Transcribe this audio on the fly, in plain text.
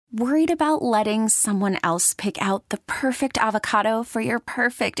Worried about letting someone else pick out the perfect avocado for your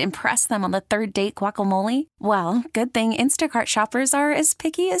perfect impress them on the third date guacamole? Well, good thing Instacart shoppers are as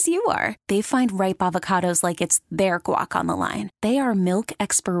picky as you are. They find ripe avocados like it's their guac on the line. They are milk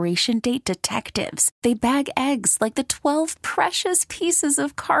expiration date detectives. They bag eggs like the 12 precious pieces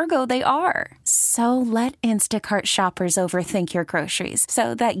of cargo they are. So let Instacart shoppers overthink your groceries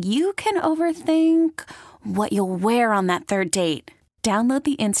so that you can overthink what you'll wear on that third date. Download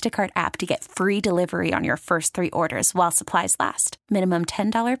the Instacart app to get free delivery on your first 3 orders while supplies last. Minimum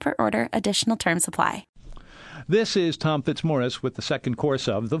 $10 per order. Additional terms apply. This is Tom Fitzmaurice with the second course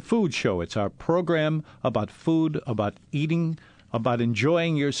of The Food Show. It's our program about food, about eating, about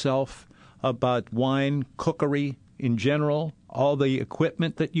enjoying yourself, about wine, cookery in general, all the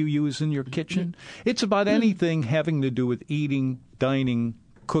equipment that you use in your kitchen. It's about anything having to do with eating, dining,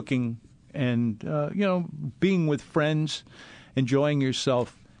 cooking, and, being with friends, enjoying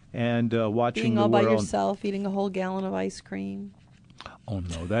yourself, and watching the world. Being all by yourself, eating a whole gallon of ice cream. Oh,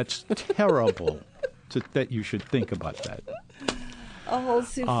 no, that's terrible that you should think about that. A whole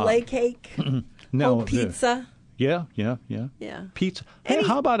souffle cake. No, whole pizza. Yeah. Pizza. Hey,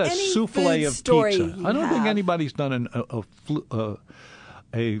 how about a souffle of pizza? I don't think anybody's done a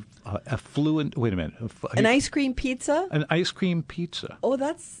fluent. Wait a minute. An ice cream pizza? An ice cream pizza. Oh,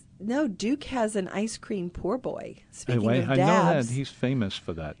 no, Duke has an ice cream poor boy. Speaking of I dabs, know that. He's famous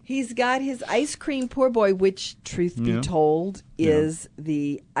for that. He's got his ice cream poor boy, which, truth be told, is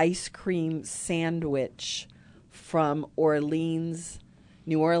the ice cream sandwich from New Orleans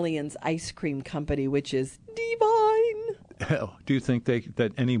Ice Cream Company, which is divine. Do you think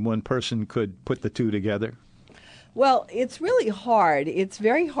that any one person could put the two together? Well, it's really hard. It's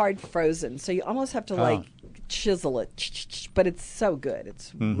very hard frozen, so you almost have to chisel it, but it's so good.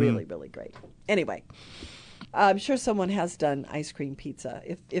 It's really, really great. Anyway, I'm sure someone has done ice cream pizza.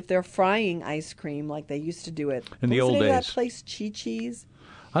 If they're frying ice cream like they used to do it in the old days. That place, Chi-Chi's?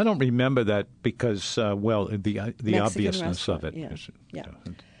 I don't remember that because, the obviousness of it. Yeah.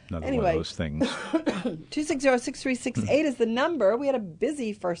 Another one of those things. 260-6368 is the number. We had a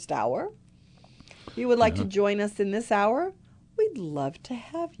busy first hour. If you would like to join us in this hour, we'd love to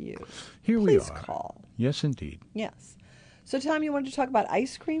have you. Here we are. Please call. Yes, indeed. Yes. So, Tom, you wanted to talk about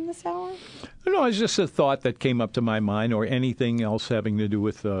ice cream this hour? No, it's just a thought that came up to my mind, or anything else having to do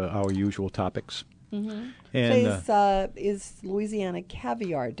with our usual topics. Mm-hmm. And Today is Louisiana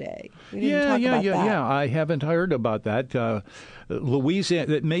Caviar Day. We didn't talk about that. Yeah. I haven't heard about that.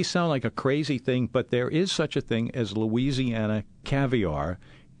 Louisiana. It may sound like a crazy thing, but there is such a thing as Louisiana caviar.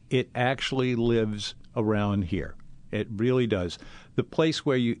 It actually lives around here. It really does. The place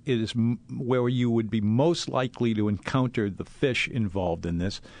where you would be most likely to encounter the fish involved in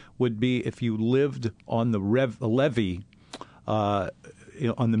this would be if you lived on the levee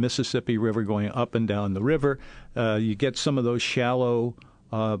on the Mississippi River, going up and down the river. You get some of those shallow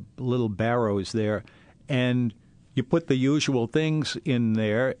little barrows there, and you put the usual things in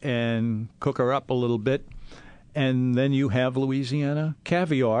there and cook her up a little bit. And then you have Louisiana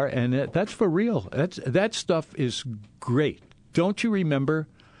caviar, and that's for real. That stuff is great. Don't you remember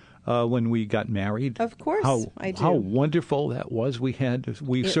when we got married? Of course, I do. How wonderful that was. We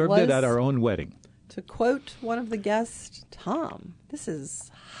served it at our own wedding. To quote one of the guests, Tom, this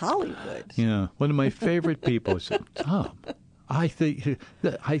is Hollywood. Yeah, one of my favorite people said, Tom, I think it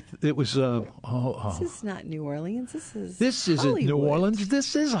was. This is not New Orleans. This isn't New Orleans.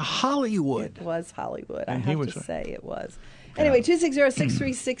 This is Hollywood. It was Hollywood. I have to say it was. Anyway,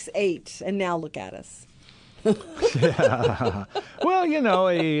 260-6368, and now look at us. Yeah. Well,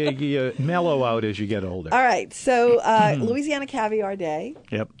 you mellow out as you get older. All right. So Louisiana Caviar Day.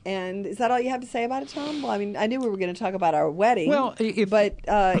 Yep. And is that all you have to say about it, Tom? Well, I mean, I knew we were going to talk about our wedding. Well,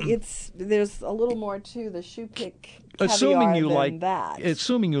 there's a little more to the shoe pick caviar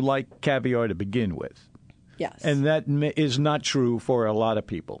Assuming you like caviar to begin with. Yes. And that is not true for a lot of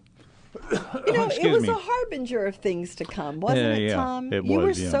people. It was a harbinger of things to come, wasn't it, Tom? It you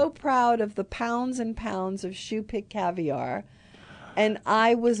was, were so proud of the pounds and pounds of shoe pick caviar, and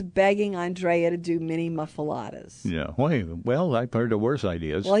I was begging Andrea to do mini muffaladas. Yeah. Well, I've heard of worse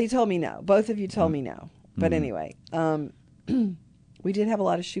ideas. Well, he told me no. Both of you told me no. But anyway, we did have a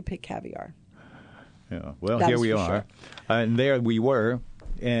lot of shoe pick caviar. Yeah. Well, here we are. Sure. And there we were.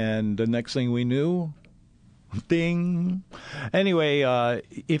 And the next thing we knew, ding. Anyway,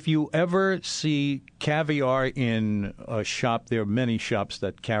 if you ever see caviar in a shop, there are many shops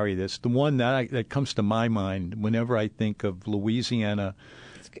that carry this. The one that comes to my mind whenever I think of Louisiana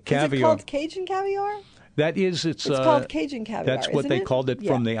caviar. Is it called Cajun caviar? That is, it's called Cajun caviar. That's what isn't they it? called it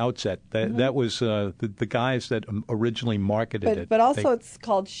from the outset. That was the guys that originally marketed it. But also it's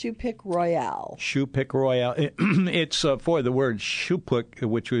called Shoepick Royale. Shoepick Royale. It's for the word Shoepick,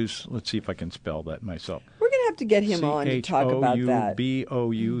 which was, let's see if I can spell that myself. We're going to have to get him on to talk about that.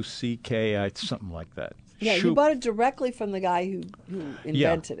 Choubuck, something like that. Yeah, you bought it directly from the guy who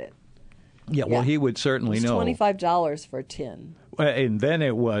invented it. Yeah, well, he would certainly know. $25 for a tin. And then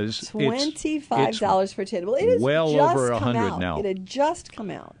it was $25 per tin. Well, it is well just over come 100 out. now. It had just come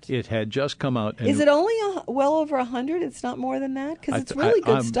out. It had just come out. And is it only well over 100? It's not more than that because it's really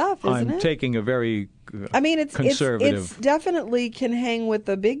good stuff, isn't it? I'm taking a very it's conservative. It's definitely can hing with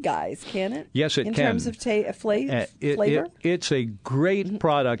the big guys, can it? Yes, it can. can. In terms of flavor. It's a great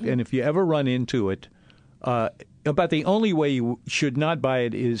product, and if you ever run into it, about the only way you should not buy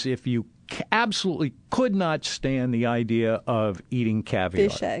it is if you absolutely could not stand the idea of eating caviar.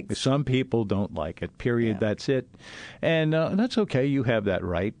 Fish eggs. Some people don't like it, period. Yeah. That's it. And that's okay. You have that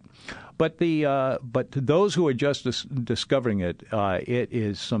right. But but to those who are just discovering it, it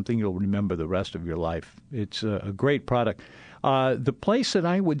is something you'll remember the rest of your life. It's a great product. The place that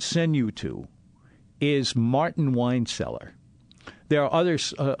I would send you to is Martin Wine Cellar. There are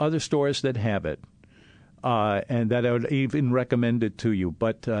other stores that have it. And that I would even recommend it to you.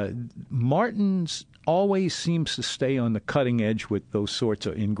 But Martin's always seems to stay on the cutting edge with those sorts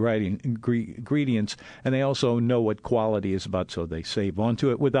of ingredients, and they also know what quality is about, so they save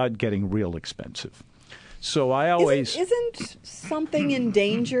onto it without getting real expensive. So I always... Isn't something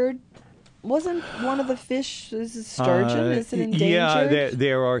endangered? Wasn't one of the fish sturgeon? Is it endangered? Yeah,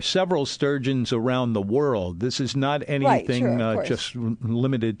 there are several sturgeons around the world. This is not anything just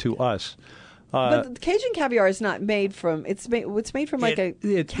limited to us. But the Cajun caviar is not made from. It's made from like a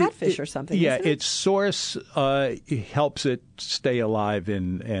catfish or something. Yeah, isn't it? its source helps it stay alive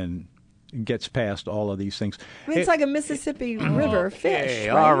and gets past all of these things. I mean, it's like a Mississippi River fish. Right?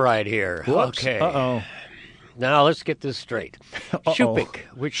 All right, here. Whoops. Okay. Uh-oh. Now let's get this straight. Shoepick,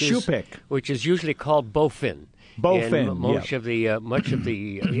 which is usually called bowfin. Bowfin. Much of the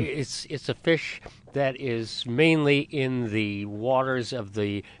it's a fish that is mainly in the waters of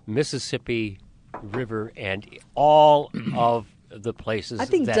the Mississippi River and all of the places. I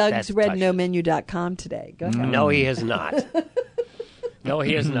think that Doug's read nomenu.com today. Go ahead. No, he has not. No,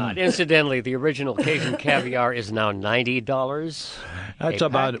 he has not. Incidentally, the original Cajun caviar is now $90. That's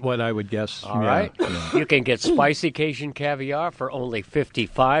about what I would guess. All right. Yeah. You can get spicy Cajun caviar for only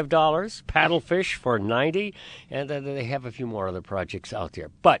 $55, paddlefish for $90, and then they have a few more other projects out there.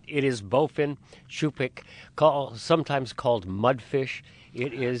 But it is bowfin, shoepick, sometimes called mudfish.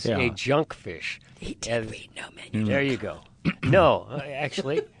 It is a junk fish. He did read no menu. There you go. No,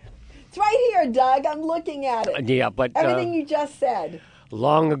 actually. It's right here, Doug. I'm looking at it. Yeah, but everything you just said.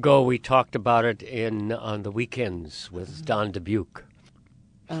 Long ago, we talked about it on the weekends with Don Dubuque.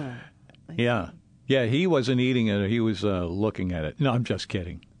 Yeah, he wasn't eating it. He was looking at it. No, I'm just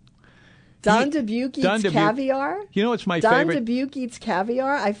kidding. Don Dubuque eats caviar? You know, it's my Don favorite. Don Dubuque eats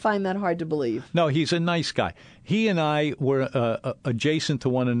caviar? I find that hard to believe. No, he's a nice guy. He and I were adjacent to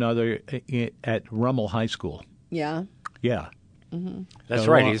one another at Rummel High School. Yeah? Yeah. Mm-hmm. That's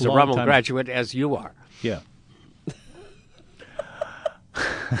right. He's a Rummel graduate, as you are. Yeah.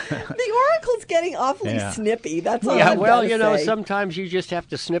 The Oracle's getting awfully snippy. That's all. Yeah, say. Sometimes you just have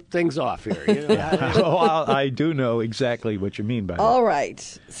to snip things off here. You know? Well, I do know exactly what you mean by that. All right.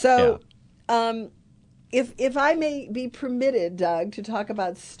 So, if I may be permitted, Doug, to talk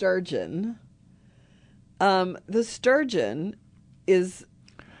about sturgeon, the sturgeon is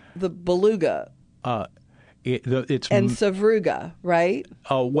the beluga. And Savruga, right?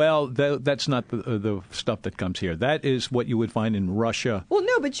 Oh, well, that's not the stuff that comes here. That is what you would find in Russia. Well,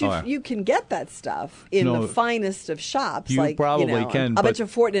 no, but you can get that stuff in the finest of shops. You probably can. I'll bet you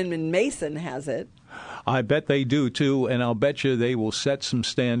Fortnum and Mason has it. I bet they do, too, and I'll bet you they will set some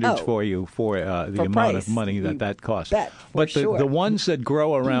standards for you for the amount of money that costs. But the ones that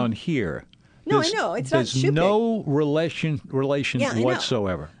grow around here... No, I know. It's not There's no relation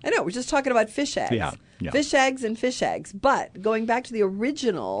whatsoever. I know. We're just talking about fish eggs. Yeah. Fish eggs and fish eggs. But going back to the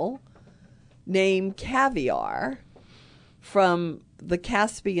original name caviar from the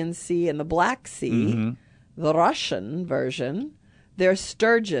Caspian Sea and the Black Sea, the Russian version, their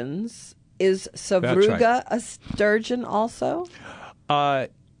sturgeons. Is Savruga a sturgeon also? I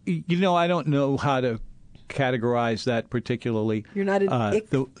don't know how to categorize that particularly. You're not an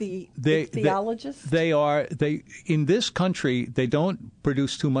ichthyologist? They in this country they don't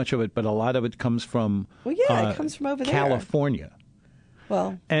produce too much of it, but a lot of it comes from it comes from over California. There.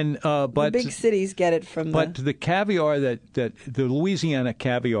 Well, and the big cities get it from the caviar that the Louisiana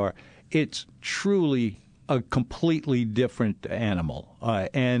caviar it's truly a completely different animal,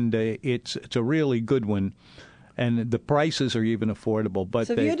 and it's a really good one, and the prices are even affordable. But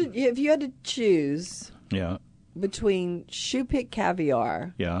So if you had to choose yeah, between shoe pick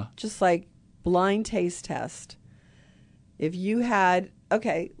caviar, yeah, just like blind taste test, if you had,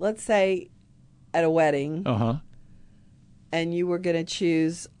 okay, let's say at a wedding, and you were going to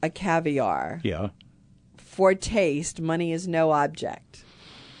choose a caviar yeah. for taste, money is no object.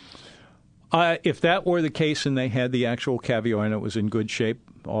 If that were the case and they had the actual caviar and it was in good shape,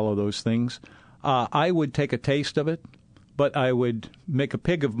 all of those things, I would take a taste of it, but I would make a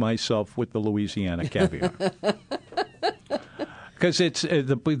pig of myself with the Louisiana caviar. Because it's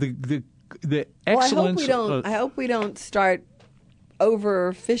the excellence. Well, I hope we don't start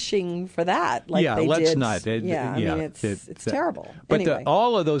overfishing for that. Like yeah, they let's did. not. I mean, it's terrible. But anyway.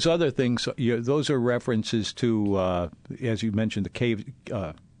 all of those other things, those are references to, as you mentioned, the cave.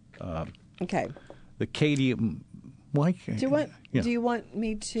 Okay. The Cadium. Why? Do you want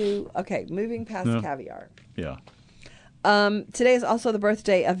me to? Okay, moving past caviar. Yeah. Today is also the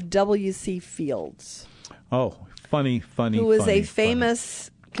birthday of W.C. Fields. Oh, funny. Who was a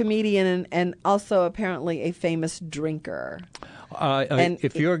famous comedian and also apparently a famous drinker.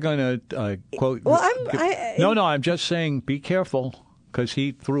 If you're going to quote, well, I'm just saying, be careful because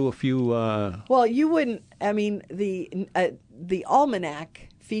he threw a few. Well, you wouldn't. I mean, the almanac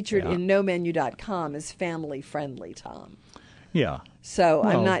featured in nomenu.com is family friendly, Tom. Yeah. So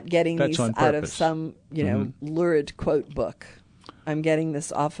I'm not getting these out of some, lurid quote book. I'm getting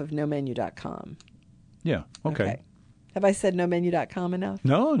this off of nomenu.com. Yeah. Okay. Have I said nomenu.com enough?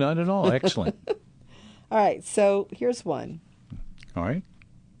 No, not at all. Excellent. All right. So here's one. All right.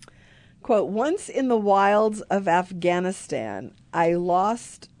 Quote, once in the wilds of Afghanistan, I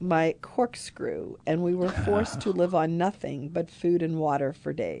lost my corkscrew and we were forced to live on nothing but food and water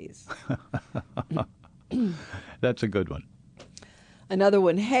for days. That's a good one. Another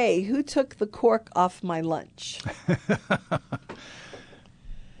one, hey, who took the cork off my lunch?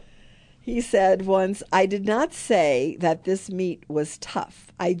 He said once, I did not say that this meat was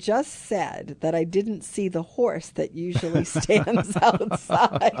tough. I just said that I didn't see the horse that usually stands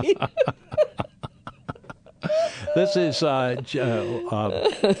outside. This is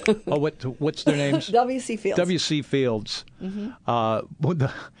what's their names? W.C. Fields. W.C. Fields. Mm-hmm.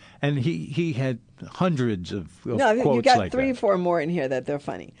 And he had hundreds of quotes you got like 3 that. or 4 more in here that they're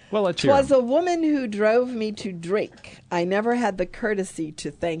funny. Well, let's hear 'Twas them. a woman who drove me to drink. I never had the courtesy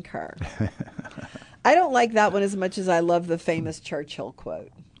to thank her. I don't like that one as much as I love the famous Churchill quote.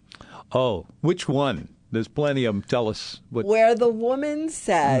 Oh, which one? There's plenty of them. Tell us. Where the woman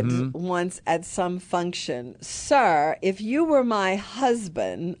said once at some function, Sir, if you were my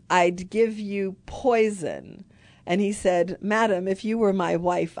husband, I'd give you poison. And he said, Madam, if you were my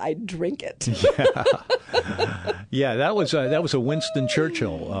wife, I'd drink it. Yeah, that was a Winston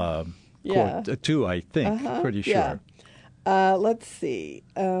Churchill quote, too, I think. Pretty sure. Yeah. Let's see.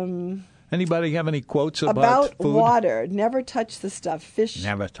 Anybody have any quotes about About food? water. Never touch the stuff. Fish.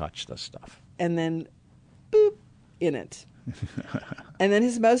 Never touch the stuff. And then, boop, in it. And then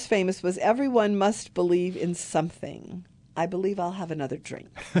his most famous was, everyone must believe in something. I believe I'll have another drink.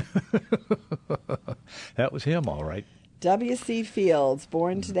 That was him, all right. W.C. Fields,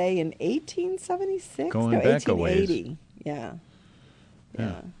 born today in 1876? Going back a ways. 1880.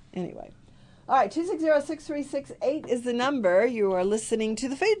 Yeah. Anyway. All right, 260-6368 is the number. You are listening to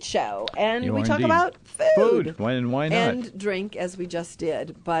The Food Show. And You we are talk indeed. about food. Why not? And drink, as we just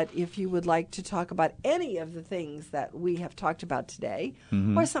did. But if you would like to talk about any of the things that we have talked about today,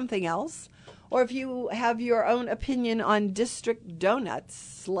 or something else, or if you have your own opinion on District Donuts,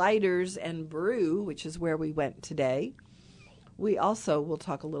 Sliders, and Brew, which is where we went today, we also will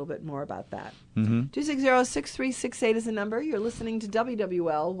talk a little bit more about that. 260-6368 is the number. You're listening to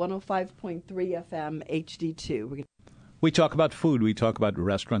WWL 105.3 FM HD2. We talk about food. We talk about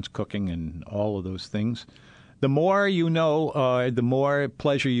restaurants, cooking, and all of those things. The more you know, the more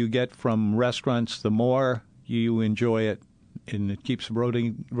pleasure you get from restaurants, the more you enjoy it, and it keeps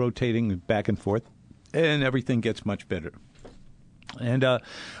rotating back and forth, and everything gets much better. And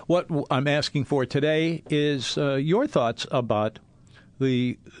what I'm asking for today is your thoughts about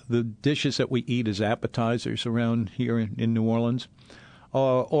the dishes that we eat as appetizers around here in New Orleans,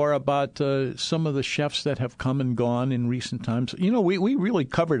 or about some of the chefs that have come and gone in recent times. You know, we really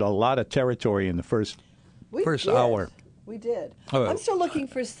covered a lot of territory in the first hour. We did. Oh. I'm still looking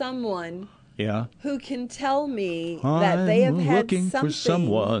for someone Yeah. who can tell me that they have had looking something for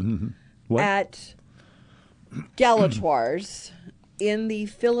someone. What? at Galatoire's in the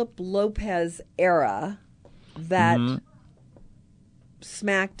Philip Lopez era that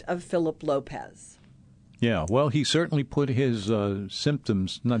smacked of Philip Lopez. Yeah, well, he certainly put his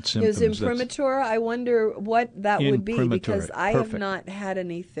symptoms, not symptoms. His imprimatur, I wonder what that would be, Imprimatur, because I have perfect. not had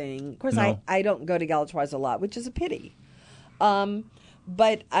anything. Of course, No. I don't go to Galatoire's a lot, which is a pity.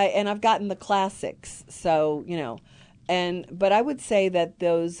 But I've gotten the classics, so, but I would say that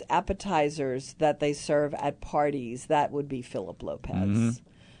those appetizers that they serve at parties, that would be Philip Lopez. Mm-hmm.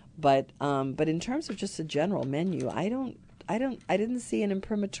 But in terms of just a general menu, I didn't see an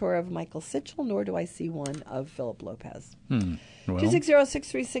imprimatur of Michael Sitchell, nor do I see one of Philip Lopez. Well,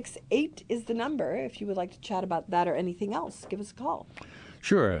 260-6368 is the number. If you would like to chat about that or anything else, give us a call.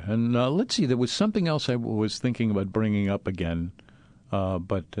 sure. And let's see, there was something else I was thinking about bringing up again,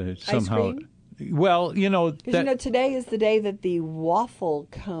 but somehow... cream? Well, Because today is the day that the waffle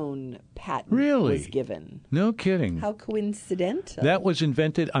cone patent Really? was given. No kidding. How coincidental. That was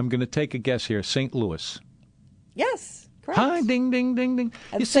invented, I'm going to take a guess here, St. Louis. Yes, correct. Hi, ding, ding, ding, ding.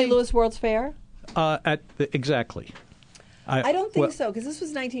 At You the St. see, Louis World's Fair? exactly. I don't think well, so, because this was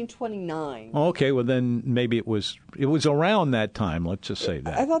 1929. Okay, well then maybe it was around that time. Let's just say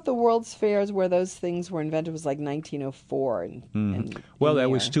that. I thought the World's Fairs where those things were invented was like 1904. Well, that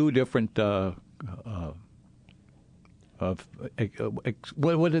was year. two different. What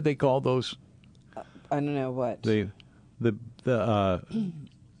did they call those? I don't know what. The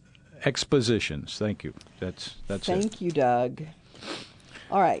expositions. Thank you. That's it. Thank you, Doug.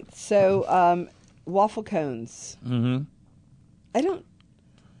 All right, so waffle cones. Mm-hmm. I don't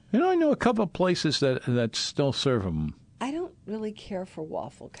I know a couple of places that still serve them. I don't really care for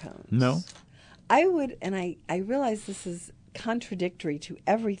waffle cones. No? I would, and I realize this is contradictory to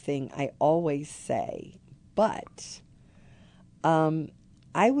everything I always say, but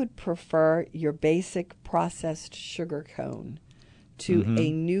I would prefer your basic processed sugar cone to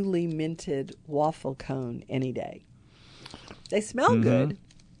a newly minted waffle cone any day. They smell good.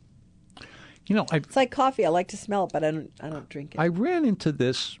 It's like coffee. I like to smell it, but I don't drink it. I ran into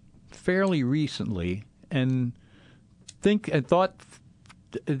this fairly recently and thought,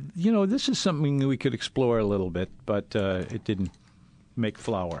 this is something we could explore a little bit, but it didn't make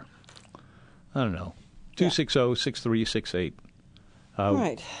flour. I don't know. 260-6368.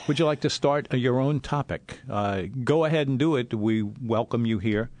 Right. Would you like to start your own topic? Go ahead and do it. We welcome you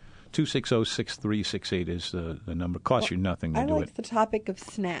here. 260-6368 is the number. Costs you nothing to I do like it. the topic of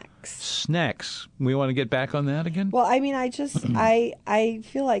snacks. Snacks. We want to get back on that again? Well, I mean, I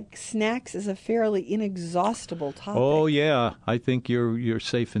feel like snacks is a fairly inexhaustible topic. Oh, yeah. I think you're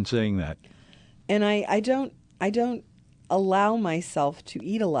safe in saying that. And I don't allow myself to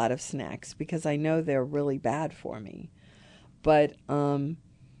eat a lot of snacks because I know they're really bad for me. But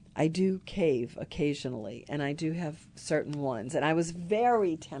I do cave occasionally, and I do have certain ones. And I was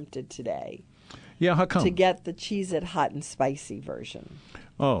very tempted today Yeah, how come? to get the Cheez-It Hot and Spicy version.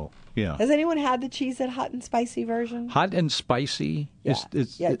 Oh, yeah. Has anyone had the Cheez-It Hot and Spicy version? Hot and spicy? Yeah,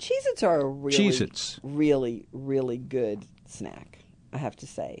 Cheez-Its are a Cheez-Its. really, really good snack, I have to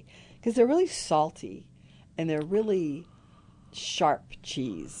say. Because they're really salty, and they're really sharp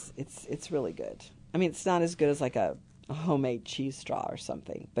cheese. It's really good. I mean, it's not as good as like a homemade cheese straw or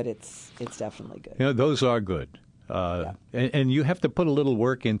something, but it's definitely good. Those are good. And you have to put a little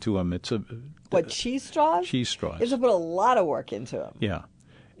work into them. It's What, cheese straws? cheese straws. You have to put a lot of work into them. Yeah.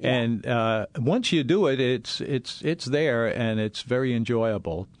 And once you do it, it's there, and it's very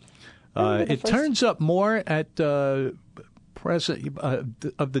enjoyable. It turns up more at of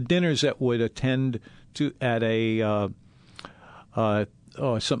the dinners that would attend to at a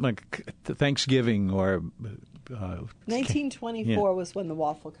something like Thanksgiving or. 1924 was when the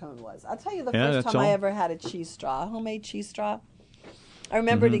waffle cone was. I'll tell you the Yeah, first that's time I all. ever had a cheese straw, a homemade cheese straw. I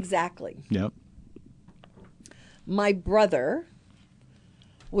remember it exactly. Yep. My brother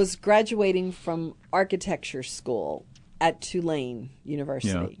was graduating from architecture school at Tulane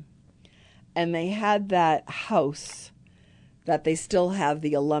University. And they had that house that they still have,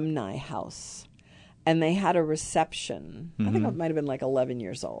 the alumni house. And they had a reception. I think I might have been like 11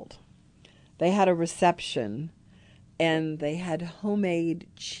 years old. They had a reception, and they had homemade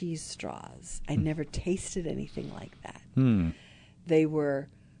cheese straws. I never tasted anything like that. They were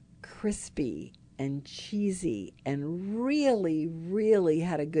crispy and cheesy and really, really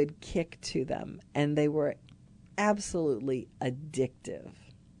had a good kick to them. And they were absolutely addictive.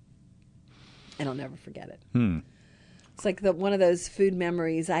 And I'll never forget it. It's like one of those food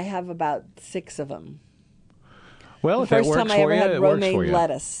memories. I have about 6 of them. Well, The if that first works time I for ever you, had it works for romaine you.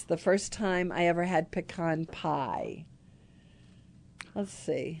 lettuce. The first time I ever had pecan pie. Let's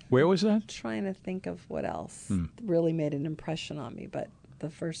see. Where was that? I'm trying to think of what else really made an impression on me, but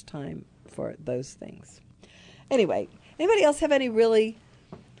the first time for those things. Anyway, anybody else have any really,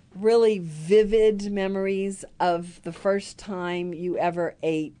 really vivid memories of the first time you ever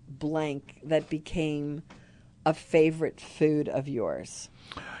ate blank that became a favorite food of yours?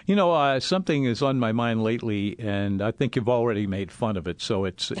 Something is on my mind lately, and I think you've already made fun of it, so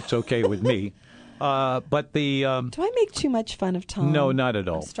it's okay with me. But the do I make too much fun of Tom? No, not at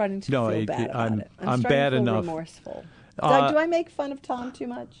all. I'm starting to feel bad about it. I'm starting bad to feel enough. Remorseful. Do I make fun of Tom too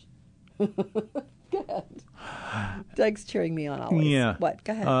much? Go ahead. Doug's cheering me on always. Yeah. What?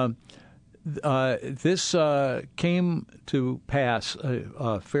 Go ahead. This came to pass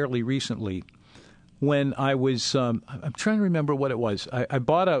fairly recently when I was. I'm trying to remember what it was. I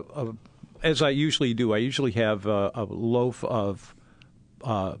bought as I usually do. I usually have a loaf of.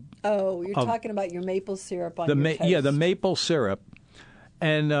 You're talking about your maple syrup on your toast. Yeah, the maple syrup.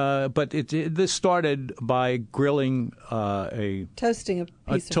 And but this started by grilling toasting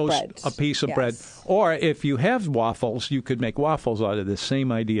a piece of bread. Or if you have waffles, you could make waffles out of this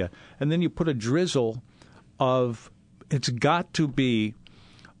same idea. And then you put a drizzle of. It's got to be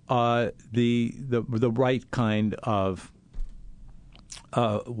the right kind of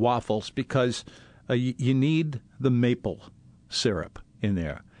waffles because you need the maple syrup in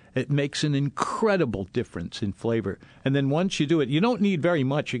there. It makes an incredible difference in flavor. And then once you do it, you don't need very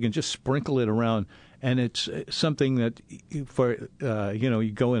much. You can just sprinkle it around, and it's something that you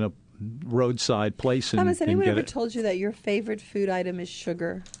go in a roadside place and Tom, has anyone get ever it. told you that your favorite food item is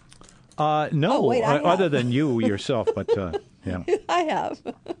sugar? No, Oh, wait, I have. other than you yourself, but yeah. I have.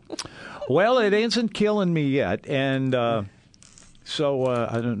 Well, it isn't killing me yet, and so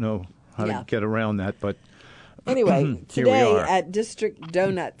I don't know how to get around that, but. Anyway, Here we today are. at District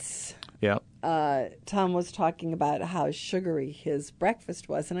Donuts, Yeah. Tom was talking about how sugary his breakfast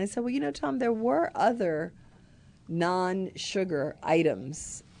was. And I said, well, Tom, there were other non-sugar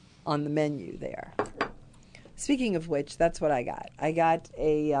items on the menu there. Speaking of which, that's what I got. I got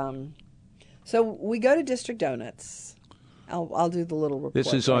a... so we go to District Donuts. I'll do the little report.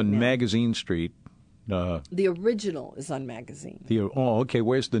 This is right on now. Magazine Street. The original is on Magazine. Okay.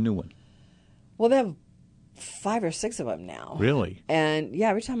 Where's the new one? Well, they have 5 or 6 of them now. Really? And yeah,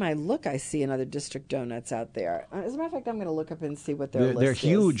 every time I look, I see another District Donuts out there. As a matter of fact, I'm going to look up and see what their list They're is.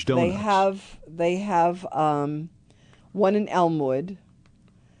 huge donuts. They have one in Elmwood,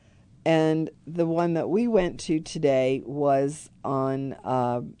 and the one that we went to today was on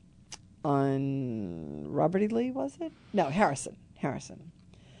Robert E. Lee, was it? No, Harrison.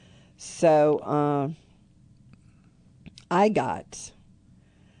 So I got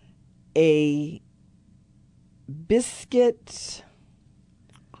a biscuit,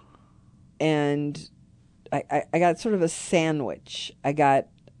 and I got sort of a sandwich. I got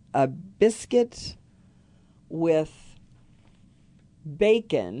a biscuit with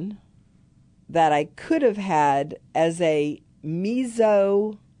bacon that I could have had as a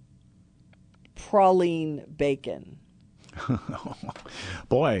miso praline bacon.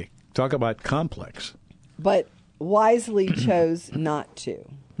 Boy, talk about complex. But wisely chose not to.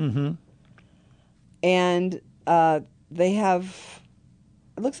 Mm-hmm. And they have,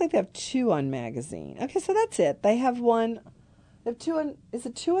 it looks like they have 2 on Magazine. Okay, so that's it. They have one, they have 2 on, is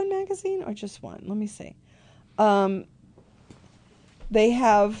it 2 on Magazine or just 1? Let me see. They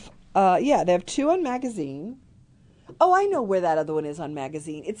have, they have 2 on Magazine. Oh, I know where that other one is on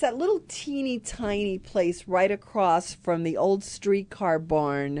Magazine. It's that little teeny tiny place right across from the old streetcar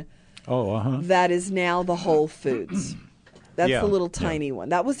barn that is now the Whole Foods. That's the little tiny one.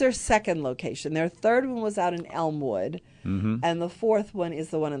 That was their second location. Their third one was out in Elmwood, and the fourth one is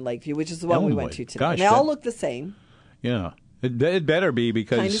the one in Lakeview, which is the one we went to today. Gosh, and they all look the same. Yeah. It better be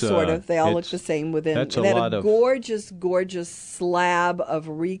because... Kind of, sort of. They all look the same. They had a gorgeous, gorgeous slab of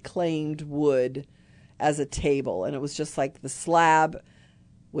reclaimed wood as a table, and it was just like the slab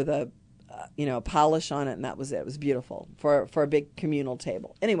with a polish on it, and that was it. It was beautiful for a big communal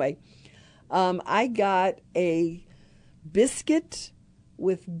table. Anyway, I got a biscuit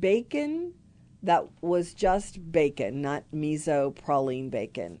with bacon that was just bacon, not miso praline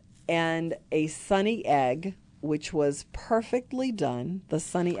bacon, and a sunny egg, which was perfectly done. The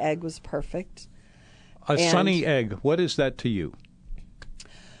sunny egg was perfect. Sunny egg, what is that to you?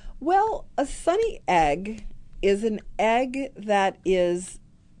 Well, a sunny egg is an egg that is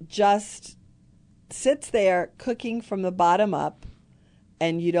just sits there cooking from the bottom up,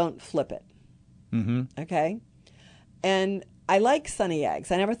 and you don't flip it. Mm-hmm. Okay? And I like sunny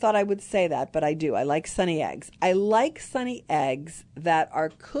eggs. I never thought I would say that, but I do. I like sunny eggs. I like sunny eggs that are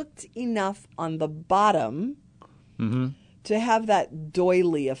cooked enough on the bottom to have that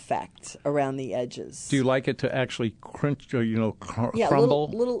doily effect around the edges. Do you like it to actually crunch, or, Yeah, crumble?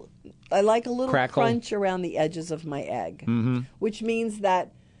 little. I like a little Crackle? crunch around the edges of my egg, which means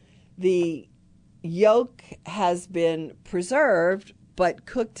that the yolk has been preserved but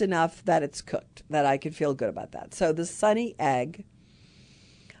cooked enough that it's cooked, that I can feel good about that. So the sunny egg,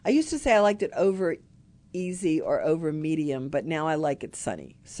 I used to say I liked it over easy or over medium, but now I like it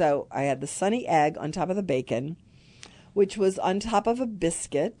sunny. So I had the sunny egg on top of the bacon, which was on top of a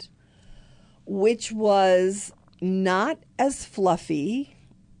biscuit, which was not as fluffy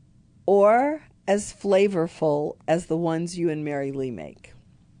or as flavorful as the ones you and Mary Lee make.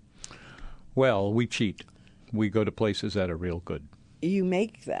 Well, we cheat. We go to places that are real good. You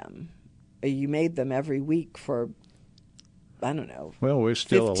make them. You made them every week for, I don't know, Well, we're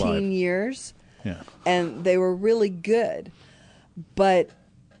still 15 alive. years. Yeah. And they were really good. But,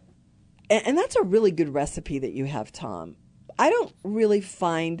 and that's a really good recipe that you have, Tom. I don't really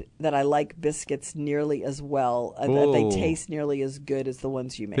find that I like biscuits nearly as well, that they taste nearly as good as the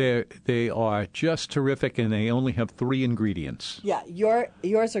ones you make. They are just terrific, and they only have 3 ingredients. Yeah,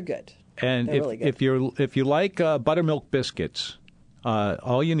 yours are good. And They're really good. if you like buttermilk biscuits,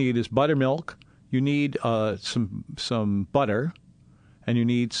 all you need is buttermilk. You need some butter, and you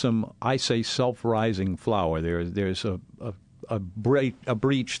need some, I say, self-rising flour. There's a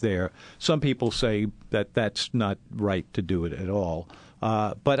breach there. Some people say that that's not right to do it at all.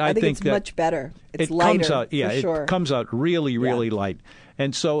 But I think it's that much better. It's it lighter, comes out, for sure. it comes out really, really light.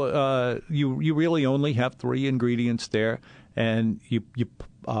 And so you really only have 3 ingredients there, and you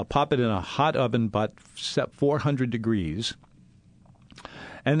pop it in a hot oven, but set 400 degrees.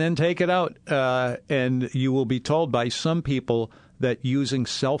 And then take it out, and you will be told by some people that using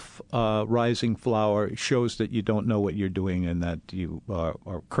self-rising flour shows that you don't know what you're doing and that you are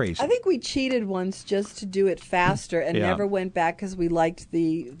crazy. I think we cheated once just to do it faster and Yeah. never went back because we liked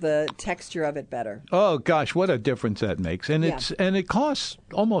the texture of it better. Oh gosh, what a difference that makes! And Yeah. it costs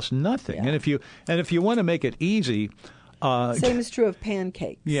almost nothing. Yeah. And if you want to make it easy, Same is true of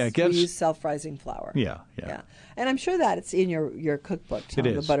pancakes. Yeah, we use self-rising flour. Yeah. And I'm sure that it's in your cookbook, Tom,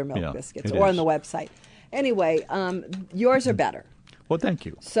 It the is, buttermilk yeah, biscuits, it or is. on the website. Anyway, yours are better. Well, thank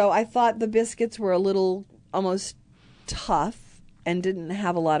you. So I thought the biscuits were a little almost tough and didn't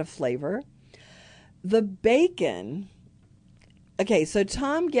have a lot of flavor. The bacon, okay, so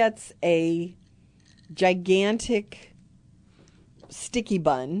Tom gets a gigantic sticky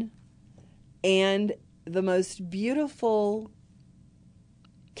bun and the most beautiful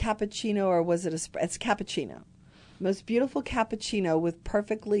cappuccino, or was it it's cappuccino. Most beautiful cappuccino with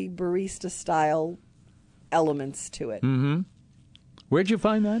perfectly barista-style elements to it. Mm-hmm. Where'd you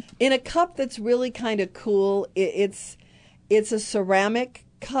find that? In a cup that's really kind of cool. It's a ceramic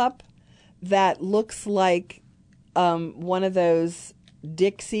cup that looks like one of those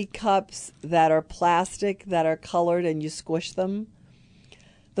Dixie cups that are plastic, that are colored and you squish them.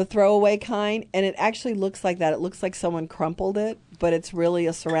 The throwaway kind. And it actually looks like that. It looks like someone crumpled it, but it's really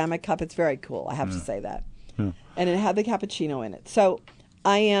a ceramic cup. It's very cool. I have to say that. Yeah. And it had the cappuccino in it. So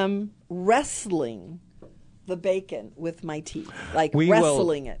I am wrestling the bacon with my teeth, like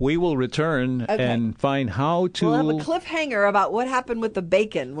wrestling it. We will return and find how to. We'll have a cliffhanger about what happened with the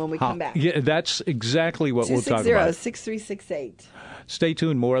bacon when we come back. Yeah, that's exactly what we'll talk about. 260-6368. Stay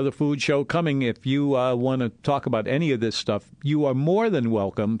tuned. More of the Food Show coming. If you want to talk about any of this stuff, you are more than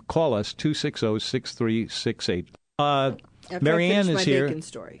welcome. Call us 260-6368. After Marianne I finish is my here, bacon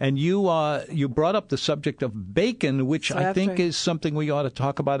story. and you brought up the subject of bacon, which So I think after- is something we ought to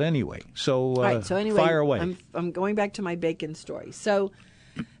talk about anyway. So, All right, so anyway, fire away. I'm going back to my bacon story. So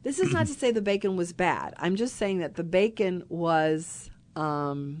this is not to say the bacon was bad. I'm just saying that the bacon was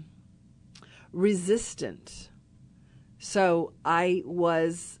resistant. So I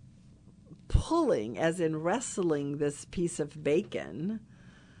was pulling, as in wrestling, this piece of bacon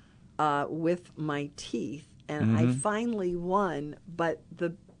with my teeth, and I finally won. But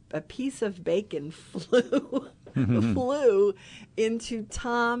a piece of bacon flew into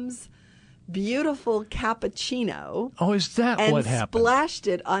Tom's beautiful cappuccino Oh, is that and what happened? splashed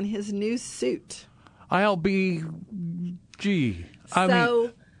it on his new suit. I'll be, gee. I So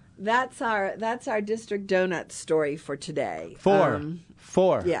mean, that's our District Donut story for today.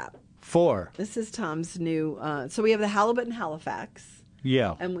 four. Yeah. 4. This is Tom's new. So we have the halibut in Halifax,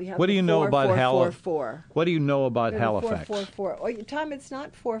 Yeah. and we have. What do the you know 4, about 4, Halifax? 4, 4. What do you know about We have the Halifax? 4, 4, 4. Oh, Tom, it's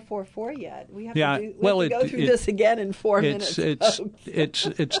not 444 yet. We have Yeah, to, well, we have to go through this again in 4 minutes.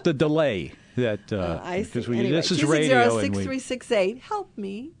 It's the delay that I see. because Anyway, this is radio and we 260-6368. Help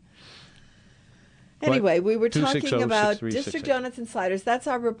me. Anyway, we were talking about 260-6368. District Donuts and Sliders. That's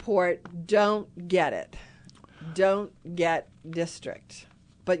our report. Don't get it. don't get District.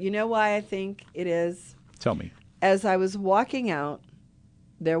 But you know why I think it is? Tell me. As I was walking out,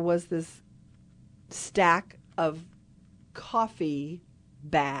 there was this stack of coffee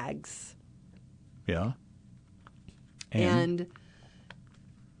bags. Yeah. And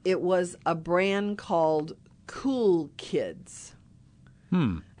it was a brand called Cool Kids.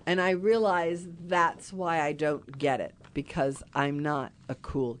 And I realized that's why I don't get it, because I'm not a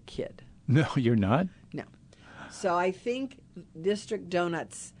cool kid. No, you're not? No. So I think District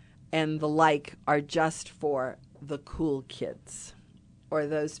Donuts and the like are just for the cool kids, or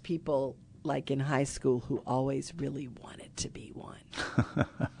those people like in high school who always really wanted to be one.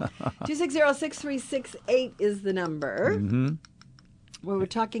 260-6368 is the number. We were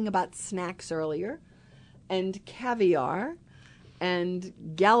talking about snacks earlier, and caviar, and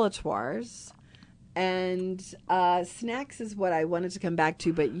galatoires, and snacks is what I wanted to come back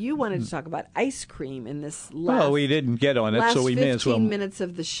to, but you wanted to talk about ice cream in this last, well, we didn't get on it, so we may as well. 15 minutes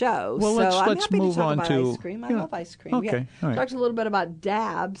of the show. Well, so I'm let's happy move to talk on about to ice cream. I yeah. love ice cream. Okay, all right. Talked a little bit about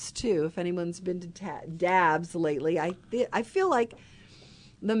dabs too. If anyone's been to Dabs lately, I feel like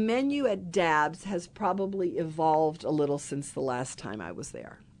the menu at Dabs has probably evolved a little since the last time I was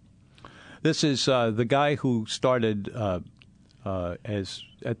there. This is the guy who started as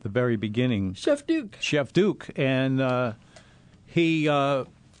at the very beginning, Chef Duke. Chef Duke, and he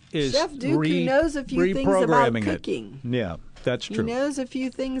is Chef Duke, who knows a few things about reprogramming cooking. it. Yeah, that's true. He knows a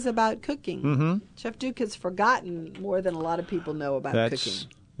few things about cooking. Chef Duke has forgotten more than a lot of people know about cooking.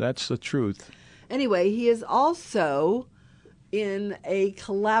 That's the truth. Anyway, he is also in a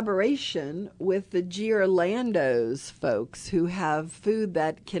collaboration with the Giorlando's folks, who have food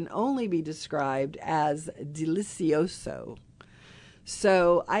that can only be described as delicioso.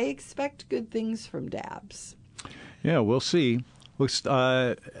 So I expect good things from Dabs. Yeah, we'll see. He's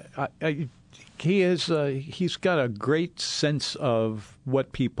got a great sense of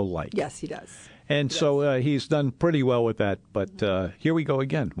what people like. Yes, he does. And so he's done pretty well with that. But here we go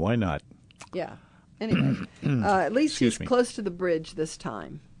again. Why not? Yeah. Anyway, at least Excuse he's me. close to the bridge this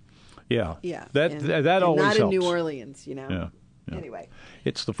time. Yeah. Yeah. That and always not helps. in New Orleans, you know. Yeah. Anyway.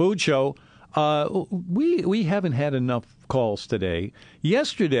 It's the food show. We haven't had enough calls today.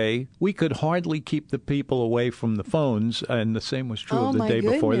 Yesterday, we could hardly keep the people away from the phones, and the same was true of the my day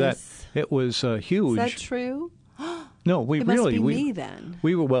before that. goodness. It was huge. Is that true? No, we It really must be me then.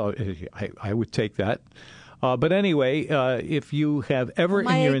 We were well. I would take that. But anyway, if you have ever Am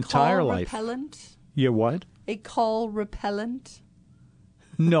in I your a entire call life, repellent? you're what? A call repellent?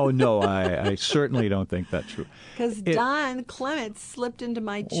 No, I certainly don't think that's true. Because Don Clement slipped into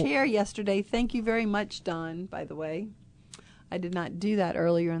my chair yesterday. Thank you very much, Don, by the way. I did not do that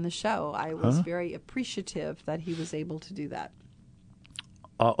earlier in the show. I was very appreciative that he was able to do that.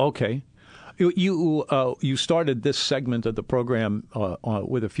 Okay. You started this segment of the program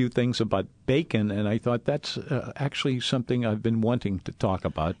with a few things about bacon, and I thought that's actually something I've been wanting to talk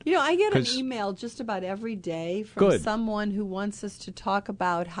about. You know, I get an email just about every day from someone who wants us to talk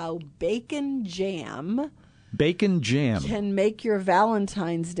about how bacon jam can make your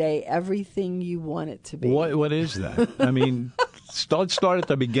Valentine's Day everything you want it to be. What is that? I mean, let's start at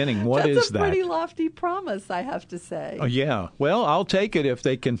the beginning. What is that? That's a pretty lofty promise, I have to say. Oh, yeah. Well, I'll take it if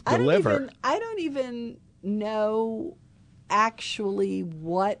they can deliver. I don't even know actually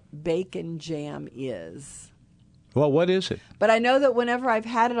what bacon jam is. Well, what is it? But I know that whenever I've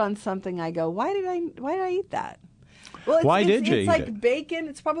had it on something, I go, why did I eat that? Well, Why did you It's eat like it? bacon.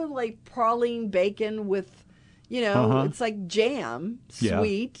 It's probably like praline bacon with, it's like jam,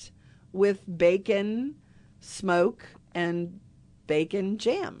 sweet, with bacon, smoke, and bacon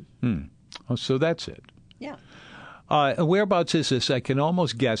jam. Oh, so that's it. Yeah. Whereabouts is this? I can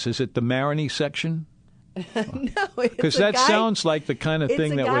almost guess. Is it the Maroney section? No, Because that sounds like the kind of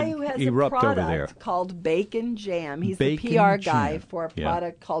thing that would erupt over there. It's a guy who has a product called Bacon Jam. He's Bacon the PR guy Jam. for a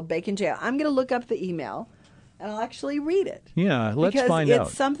product called Bacon Jam. I'm going to look up the email, and I'll actually read it. Yeah, let's because find out.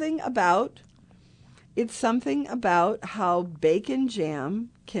 It's something about how bacon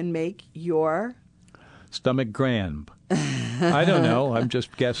jam can make your Stomach grand. I don't know. I'm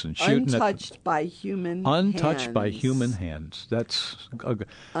just guessing. untouched by human Untouched by hands. human hands. That's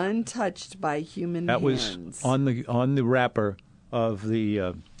Untouched by human that hands. was on the wrapper of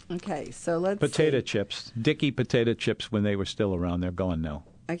the Okay, so let's potato see. chips, Dickey potato chips when they were still around. They're gone now.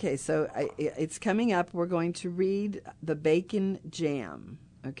 Okay, so it's coming up. We're going to read the bacon jam.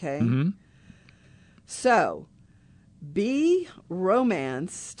 Okay? Mm-hmm. So, be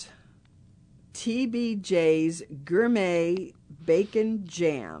romanced TBJ's Gourmet Bacon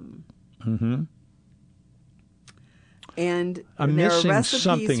Jam. Mm-hmm. And I'm there are missing recipes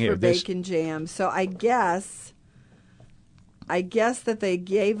something here. for bacon jam. So I guess I guess that they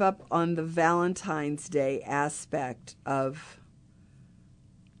gave up on the Valentine's Day aspect of.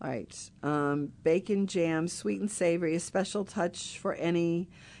 All right, bacon jam, sweet and savory, a special touch for any.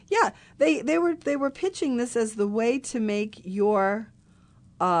 Yeah, they were pitching this as the way to make your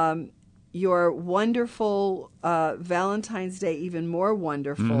wonderful Valentine's Day even more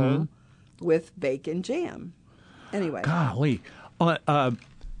wonderful with bacon jam. Anyway, golly,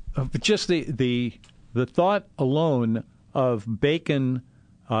 just the thought alone of bacon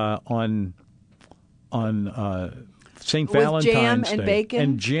on St. with Valentine's jam Day and bacon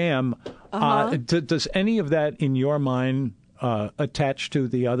and jam. Does any of that in your mind attach to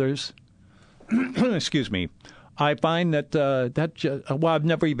the others? Excuse me. I find that well, I've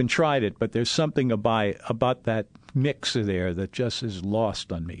never even tried it, but there's something about that mix there that just is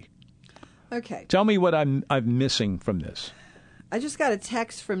lost on me. Okay. Tell me what I'm missing from this. I just got a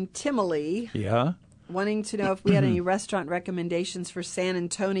text from Timely. Yeah. Wanting to know if we had any restaurant recommendations for San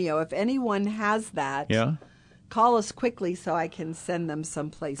Antonio. If anyone has that, Yeah. call us quickly so I can send them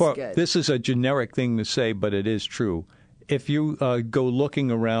someplace good. This is a generic thing to say, but it is true. If you go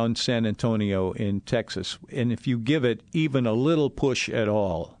looking around San Antonio in Texas, and if you give it even a little push at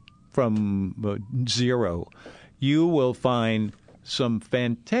all from zero, you will find some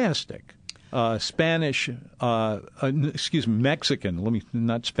fantastic Spanish, Mexican,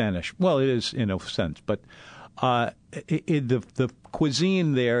 not Spanish. Well, it is in a sense, but the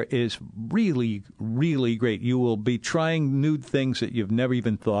cuisine there is really, really great. You will be trying new things that you've never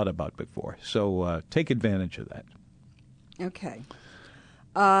even thought about before. So take advantage of that. Okay.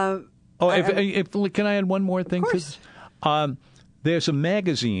 Can I add one more thing? Of course. There's a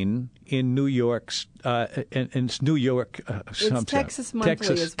magazine in New York, and it's New York. It's Texas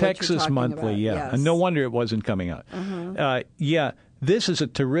Monthly. Is what Texas you're talking Monthly, about. yeah. Yes. And no wonder it wasn't coming out. Yeah, this is a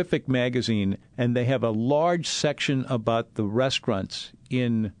terrific magazine, and they have a large section about the restaurants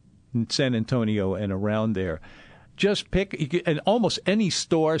in San Antonio and around there. Just pick, and almost any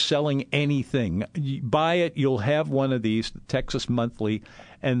store selling anything, you buy it, you'll have one of these, Texas Monthly,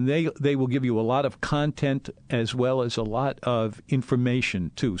 and they will give you a lot of content as well as a lot of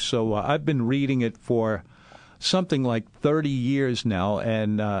information, too. So I've been reading it for something like 30 years now,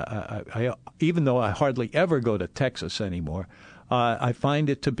 and I even though I hardly ever go to Texas anymore, I find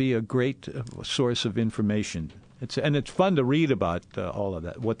it to be a great source of information. It's fun to read about all of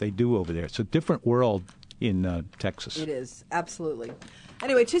that, what they do over there. It's a different world in Texas. It is, absolutely.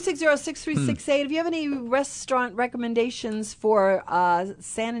 Anyway, 260-6368. If you have any restaurant recommendations for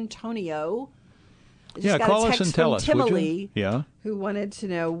San Antonio, I just got call a us text and tell from us, would you? Timely, Yeah. who wanted to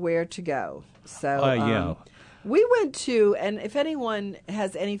know where to go. So yeah. we went to, and if anyone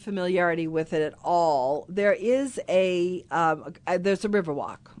has any familiarity with it at all, there is there's a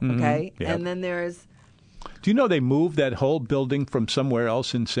Riverwalk, okay? Yep. And then there's... Do you know they moved that whole building from somewhere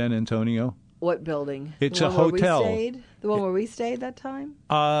else in San Antonio? What building? It's the a one where hotel. We stayed? The one where we stayed that time?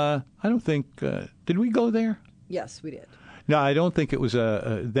 I don't think. Did we go there? Yes, we did. No, I don't think it was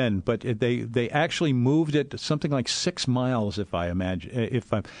then. But they actually moved it something like 6 miles, if I imagine.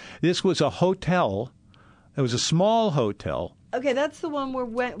 This was a hotel. It was a small hotel. Okay, that's the one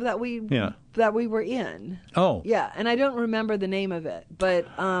that we were in. Oh, Yeah, and I don't remember the name of it, but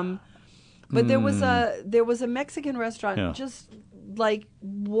there was a Mexican restaurant just like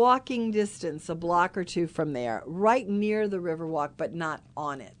walking distance, a block or two from there, right near the Riverwalk, but not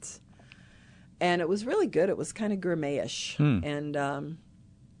on it. And it was really good. It was kind of gourmet-ish, and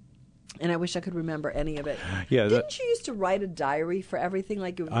I wish I could remember any of it. Yeah, Didn't you used to write a diary for everything?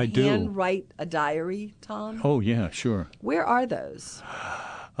 Like I do. hand write a diary, Tom? Oh, yeah, sure. Where are those?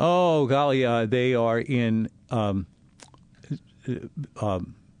 Oh, golly, they are in.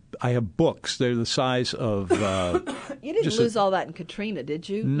 I have books. They're the size of. You didn't lose all that in Katrina, did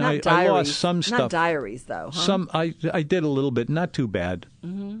you? No, Not I diaries. lost some stuff. Not diaries, though. Huh? Some I did a little bit, not too bad.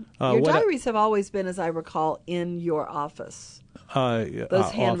 Your diaries have always been, as I recall, in your office.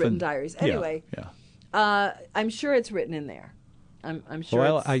 Those handwritten often, diaries. Anyway, yeah. I'm sure it's written in there. I'm sure.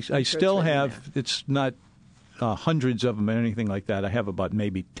 Well, I sure still it's have. It's not hundreds of them or anything like that. I have about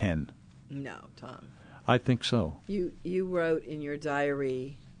maybe 10. No, Tom. I think so. You wrote in your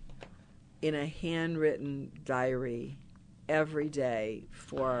diary, in a handwritten diary, every day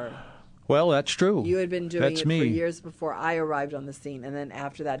for. Well, that's true. You had been doing That's it me. for years before I arrived on the scene, and then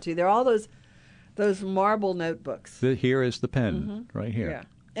after that too. There are all those marble notebooks. Here is the pen, right here. Yeah.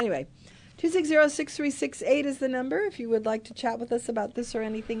 Anyway, 260-6368 is the number if you would like to chat with us about this or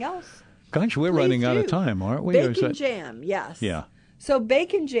anything else. Gosh, we're Please running out of do. time, aren't we? Or is Bacon that- jam, yes. Yeah. So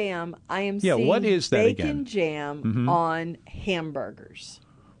bacon jam, I am Yeah, seeing what is that bacon again? jam on hamburgers.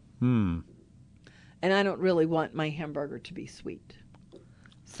 and I don't really want my hamburger to be sweet.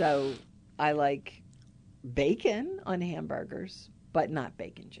 So I like bacon on hamburgers, but not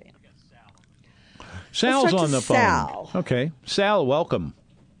bacon jam. Sal's Let's talk on to the phone. Sal. Okay. Sal, welcome.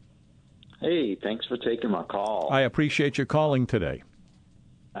 Hey, thanks for taking my call. I appreciate your calling today.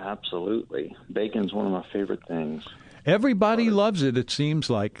 Absolutely. Bacon's one of my favorite things. Everybody loves it, it seems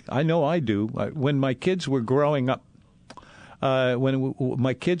like. I know I do. When my kids were growing up,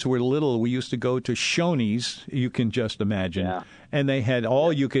 my kids were little, we used to go to Shoney's, you can just imagine. Yeah. And they had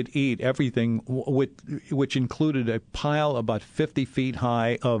all you could eat, everything, which included a pile about 50 feet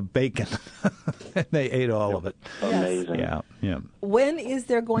high of bacon. And they ate all of it. Amazing. Yeah, yeah. When is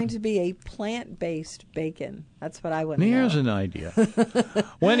there going to be a plant-based bacon? That's what I want to know. Here's an idea.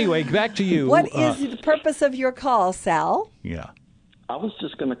 Well, anyway, back to you. What is the purpose of your call, Sal? Yeah. I was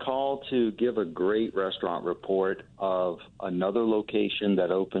just going to call to give a great restaurant report of another location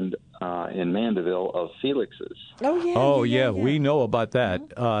that opened in Mandeville of Felix's. Oh, yeah. We know about that.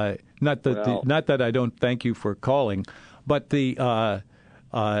 Not that I don't thank you for calling, but it's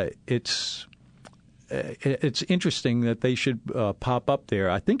interesting that they should pop up there.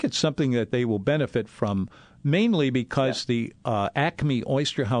 I think it's something that they will benefit from, mainly because the Acme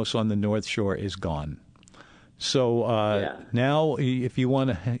Oyster House on the North Shore is gone. So now, if you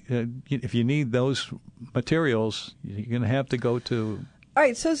want to, if you need those materials, you're going to have to go to. All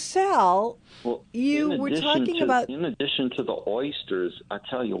right, so Sal, Well, you were talking about. In addition to the oysters, I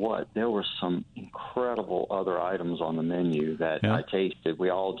tell you what, there were some incredible other items on the menu that I tasted. We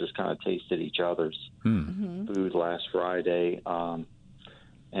all just kind of tasted each other's food last Friday,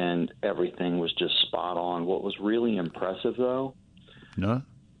 and everything was just spot on. What was really impressive, though,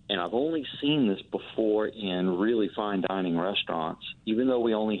 and I've only seen this before in really fine dining restaurants, even though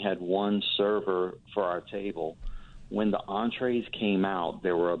we only had one server for our table, when the entrees came out,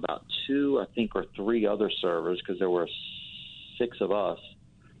 there were about 2, I think, or 3 other servers, because there were 6 of us,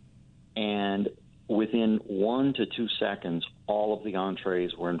 and within 1 to 2 seconds, all of the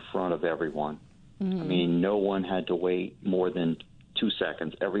entrees were in front of everyone. I mean, no one had to wait more than 2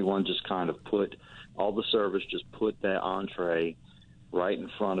 seconds. Everyone just kind of all the servers just put that entree right in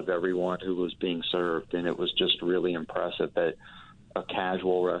front of everyone who was being served, and it was just really impressive that a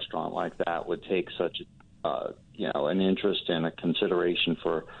casual restaurant like that would take such an interest and a consideration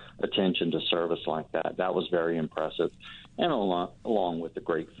for attention to service like that. That was very impressive, and along with the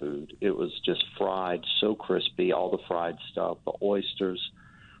great food. It was just fried so crispy, all the fried stuff. The oysters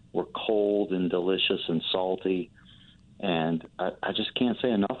were cold and delicious and salty, and I just can't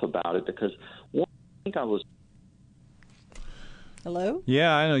say enough about it, because I think I was. Hello?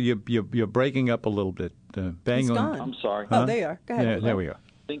 Yeah, I know you're breaking up a little bit. Bang He's on. gone. I'm sorry. Oh, there you are. Go ahead. Yeah, there we are.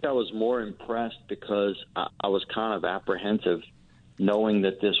 I think I was more impressed because I was kind of apprehensive knowing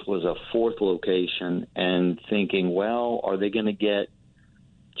that this was a 4th location and thinking, well, are they going to get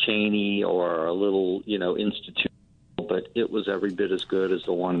Cheney or a little, institutional? But it was every bit as good as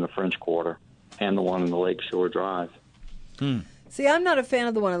the one in the French Quarter and the one in the Lakeshore Drive. See, I'm not a fan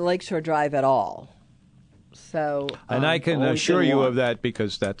of the one on Lakeshore Drive at all. So, And I can only assure been you one. of that,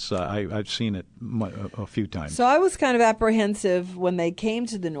 because that's I've seen it a few times. So I was kind of apprehensive when they came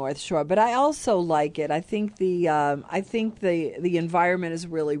to the North Shore, but I also like it. I think the environment is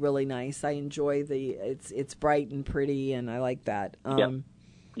really, really nice. I enjoy it's bright and pretty, and I like that.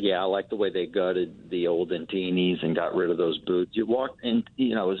 Yeah, I like the way they gutted the old Antini's and got rid of those booths. You walked in,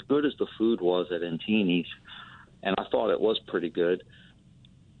 as good as the food was at Antini's, and I thought it was pretty good.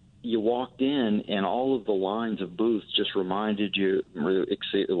 You walked in, and all of the lines of booths just reminded you,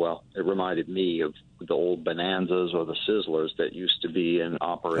 it reminded me of the old Bonanzas or the Sizzlers that used to be in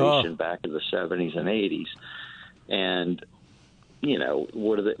operation back in the 70s and 80s. And,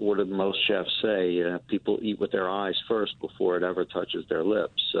 what do most chefs say? People eat with their eyes first before it ever touches their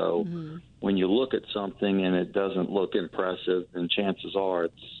lips. So when you look at something and it doesn't look impressive, then chances are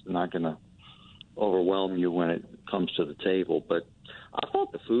it's not going to overwhelm you when it comes to the table. But I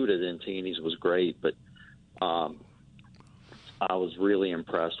thought the food at Antini's was great, but I was really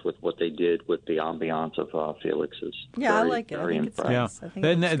impressed with what they did with the ambiance of Felix's. Yeah, I like it. I think it's nice. I think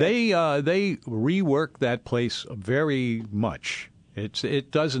and it's they rework that place very much.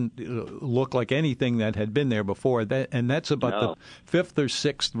 It doesn't look like anything that had been there before. And that's about the 5th or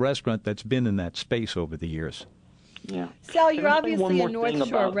 6th restaurant that's been in that space over the years. Yeah. Sal, you're Can I say one obviously a more thing North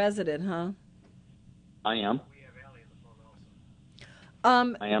Shore about- resident, huh? I am.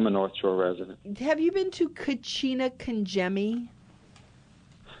 I am a North Shore resident. Have you been to Cucina Congemi?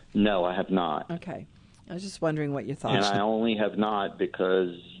 No, I have not. Okay. I was just wondering what your And thoughts I only have not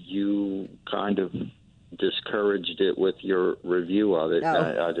because you kind of discouraged it with your review of it.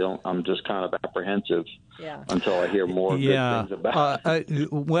 Oh. I'm just kind of apprehensive Yeah. until I hear more good things about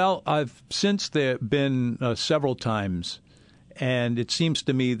it. Well, I've since there been several times, and it seems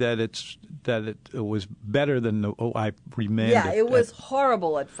to me that it was better than I remember. Yeah, it was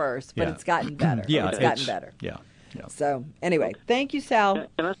horrible at first, but Yeah. it's gotten better. Yeah, it's gotten better. Yeah. So anyway, thank you, Sal.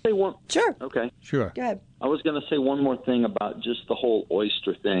 Can I say one? Sure. Okay. Sure. Go ahead. I was going to say one more thing about just the whole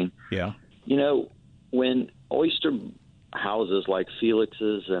oyster thing. Yeah. You know, when oyster houses like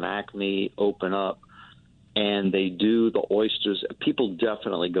Felix's and Acme open up and they do the oysters, people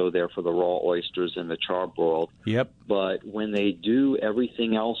definitely go there for the raw oysters and the charbroiled. Yep. But when they do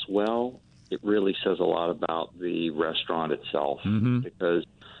everything else well, it really says a lot about the restaurant itself. Because,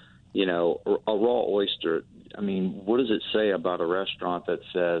 you know, a raw oyster, I mean, what does it say about a restaurant that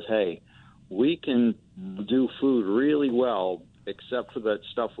says, hey, we can do food really well, except for that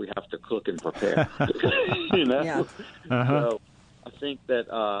stuff we have to cook and prepare? You know? Yeah. So I think that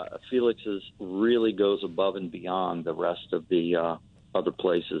Felix's really goes above and beyond the rest of the other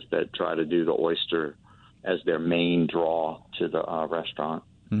places that try to do the oyster as their main draw to the restaurant.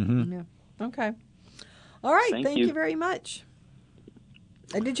 Yeah. Okay. All right. Thank you very much.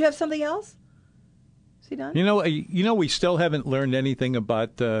 Did you have something else? Is he done? You know, we still haven't learned anything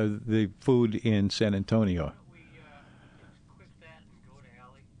about the food in San Antonio.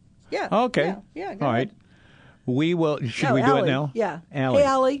 Yeah. Okay. Yeah. Go All ahead. right. We will. Should we do Allie. it now? Yeah. Allie. Hey,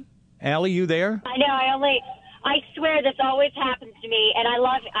 Allie. Allie, you there? I know. I swear this always happens to me, and I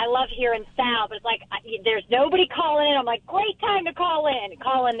love hearing Sal, but it's like there's nobody calling in. I'm like, great time to call in.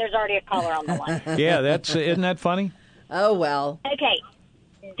 Call in. There's already a caller on the line. Yeah, isn't that funny? Oh well. Okay,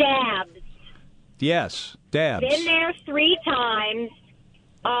 Dabs. Yes, Dabs. Been there 3 times.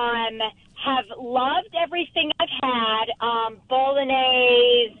 Have loved everything I've had.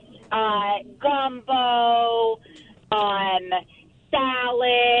 Bolognese, gumbo,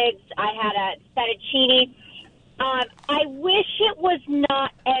 salads. I had a fettuccine. I wish it was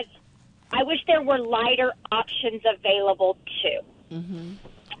not as. I wish there were lighter options available too.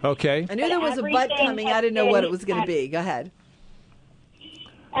 Okay. I knew there was a butt coming. I didn't know what it was going to be. Go ahead.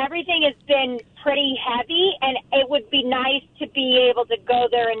 Everything has been pretty heavy, and it would be nice to be able to go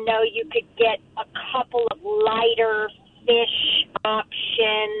there and know you could get a couple of lighter fish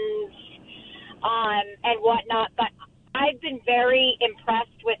options and whatnot. But I've been very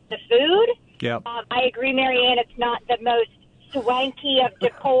impressed with the food. Yeah. I agree, Marianne, it's not the most swanky of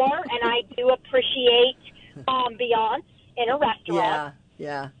decor, and I do appreciate ambiance in a restaurant.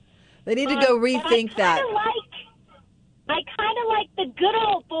 Yeah. They need to go rethink that. I kind of like the good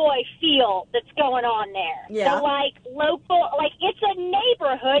old boy feel that's going on there. Yeah. The, local, it's a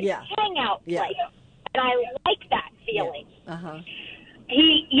neighborhood hangout Yeah. place. And I like that feeling. Yeah. Uh-huh.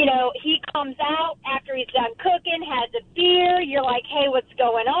 He comes out after he's done cooking, has a beer. You're like, hey, what's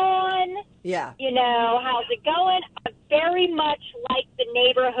going on? Yeah. How's it going? I very much like the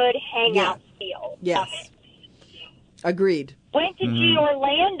neighborhood hangout feel. Yes. Agreed. Went to G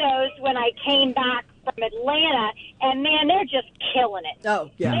Orlando's when I came back from Atlanta, and man, they're just killing it.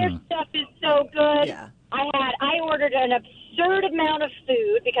 Oh, yeah. Their stuff is so good. Yeah. I ordered an absurd amount of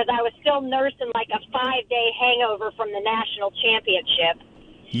food because I was still nursing like a 5-day hangover from the national championship.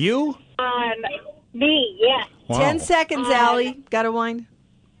 You? Me, yes. Wow. 10 seconds, Allie. Got to wind.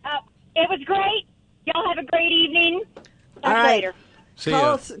 It was great. Y'all have a great evening. All right. Later. See Call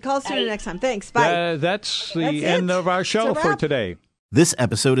ya. us soon next time. Thanks. Bye. That's the That's end it. of our show It's a for wrap. today. This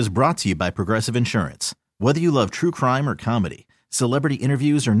episode is brought to you by Progressive Insurance. Whether you love true crime or comedy, celebrity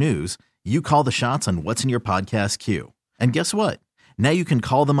interviews or news, you call the shots on what's in your podcast queue. And guess what? Now you can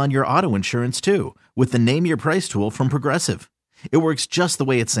call them on your auto insurance too with the Name Your Price tool from Progressive. It works just the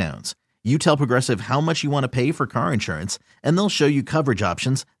way it sounds. You tell Progressive how much you want to pay for car insurance, and they'll show you coverage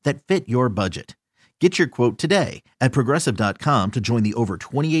options that fit your budget. Get your quote today at Progressive.com to join the over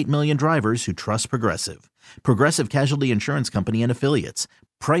 28 million drivers who trust Progressive. Progressive Casualty Insurance Company and Affiliates.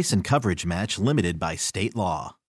 Price and coverage match limited by state law.